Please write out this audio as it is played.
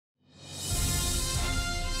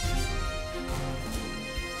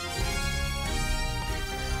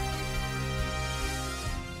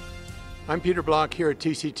I'm Peter Block here at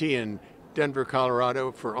TCT in Denver,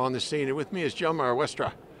 Colorado for On the Scene, and with me is Hjalmar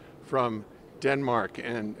Westra from Denmark.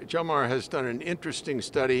 And Hjalmar has done an interesting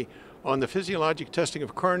study on the physiologic testing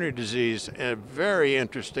of coronary disease, a very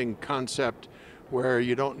interesting concept where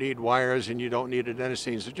you don't need wires and you don't need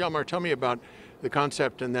adenosine. So Hjalmar, tell me about the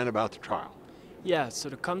concept and then about the trial. Yeah, so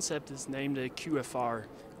the concept is named a QFR,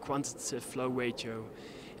 quantitative flow ratio.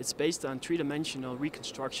 It's based on three-dimensional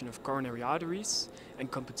reconstruction of coronary arteries and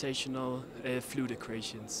computational fluid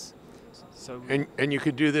equations. So And you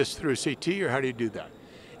could do this through CT, or how do you do that?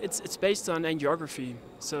 it's based on angiography.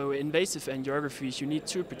 So invasive angiographies, you need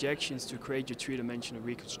two projections to create your three-dimensional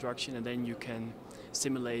reconstruction, and then you can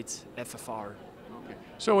simulate FFR.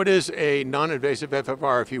 So it is a non-invasive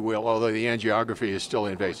FFR, if you will, although the angiography is still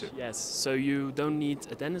invasive. Yes, so you don't need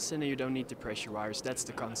adenosine and you don't need the pressure wires. That's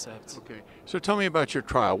the concept. Okay. So tell me about your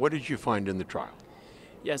trial. What did you find in the trial?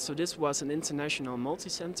 Yeah, so this was an international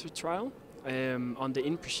multi-center trial on the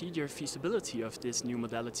in-procedure feasibility of this new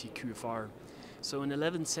modality QFR. So in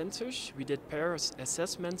 11 centers, we did pair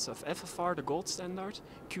assessments of FFR, the gold standard,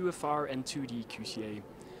 QFR and 2D QCA.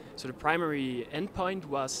 So the primary endpoint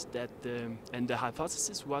was that, and the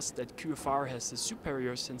hypothesis was that QFR has a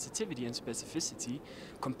superior sensitivity and specificity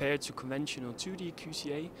compared to conventional 2D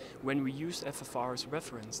QCA when we use FFR as a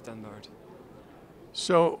reference standard.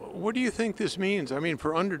 So what do you think this means? I mean,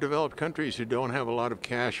 for underdeveloped countries who don't have a lot of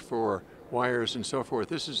cash for wires and so forth,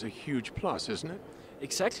 this is a huge plus, isn't it?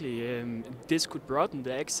 Exactly. This could broaden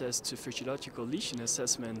the access to physiological lesion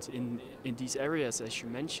assessment in these areas, as you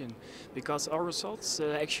mentioned, because our results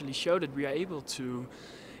actually show that we are able to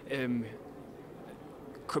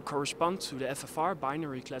correspond to the FFR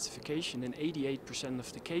binary classification in 88%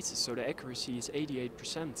 of the cases, so the accuracy is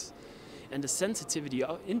 88%. And the sensitivity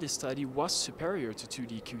in this study was superior to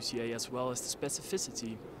 2D QCA, as well as the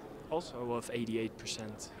specificity, also of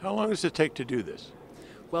 88%. How long does it take to do this?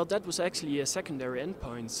 Well, that was actually a secondary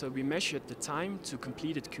endpoint. So we measured the time to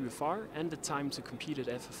completed QFR and the time to completed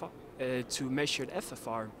FFR, to measured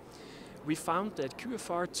FFR. We found that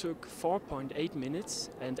QFR took 4.8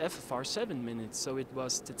 minutes and FFR 7 minutes. So it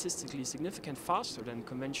was statistically significant faster than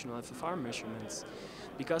conventional FFR measurements.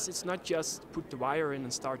 Because it's not just put the wire in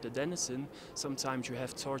and start the adenosine. Sometimes you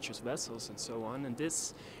have tortuous vessels and so on. And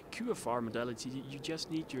this QFR modality, you just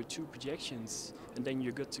need your two projections and then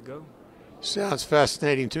you're good to go. Sounds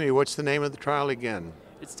fascinating to me. What's the name of the trial again?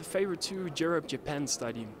 It's the Phase 2 Europe-Japan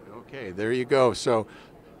study. Okay, there you go. So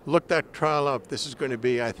look that trial up. This is going to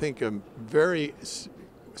be, I think, a very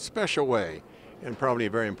special way and probably a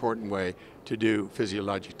very important way to do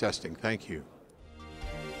physiologic testing. Thank you.